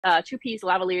two-piece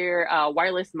lavalier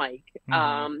wireless mic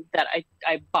Hmm. that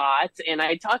I bought, and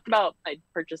I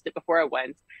purchased it before I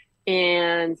went,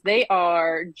 and they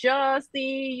are just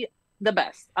the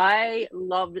best. I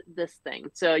loved this thing.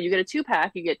 So you get a two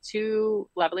pack, you get two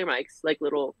lavalier mics, like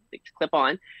little like, clip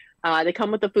on. They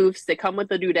come with the foofs, they come with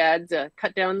the doodads,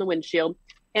 cut down the windshield.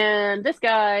 And this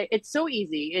guy, it's so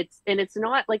easy. It's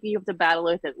not like you have to battle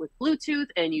with it with Bluetooth,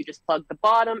 and you just plug the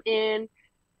bottom in,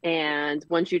 and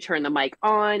once you turn the mic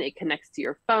on, it connects to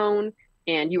your phone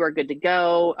and you are good to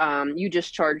go. You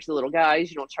just charge the little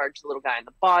guys. You don't charge the little guy on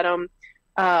the bottom.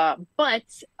 But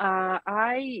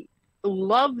I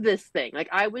love this thing. Like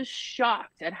I was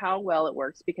shocked at how well it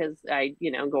works because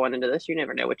going into this, you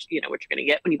never know what what you're going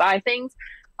to get when you buy things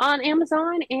on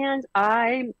Amazon. And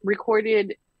I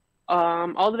recorded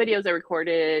all the videos I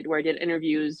recorded where I did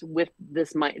interviews with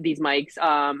these mics,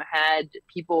 had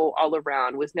people all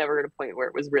around, was never at a point where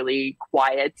it was really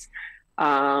quiet.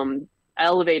 Um,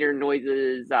 Elevator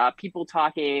noises, people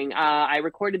talking. I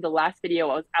recorded the last video.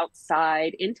 I was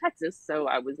outside in Texas. So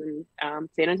I was in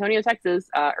San Antonio, Texas,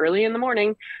 early in the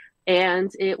morning.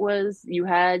 And you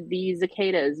had the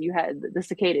cicadas, you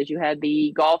had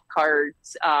the golf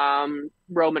carts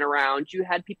roaming around, you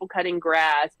had people cutting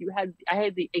grass, I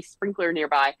had a sprinkler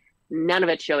nearby. None of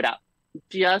it showed up.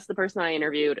 Just the person I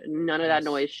interviewed, none of that Nice.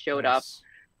 noise showed up. Nice.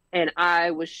 And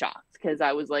I was shocked because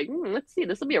I was like, let's see,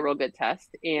 this will be a real good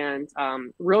test. And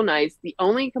real nice. The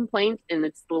only complaint, and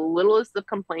it's the littlest of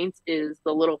complaints, is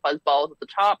the little fuzz balls at the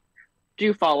top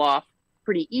do fall off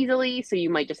pretty easily, so you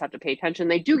might just have to pay attention.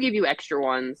 They do give you extra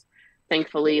ones,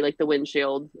 thankfully, like the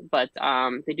windshield, but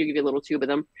they do give you a little tube of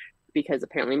them because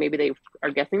apparently maybe they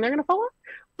are guessing they're going to fall off.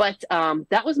 But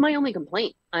that was my only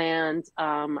complaint. And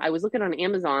I was looking on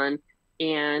Amazon,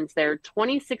 and they're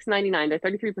 $26.99. They're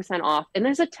 33% off, and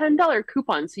there's a $10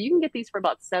 coupon, so you can get these for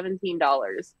about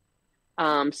 $17.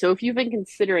 So if you've been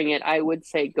considering it, I would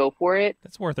say go for it.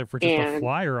 That's worth it for just a And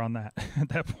flyer on that at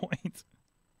that point.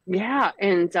 yeah,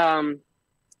 and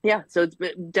yeah, so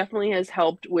it definitely has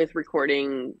helped with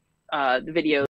recording the videos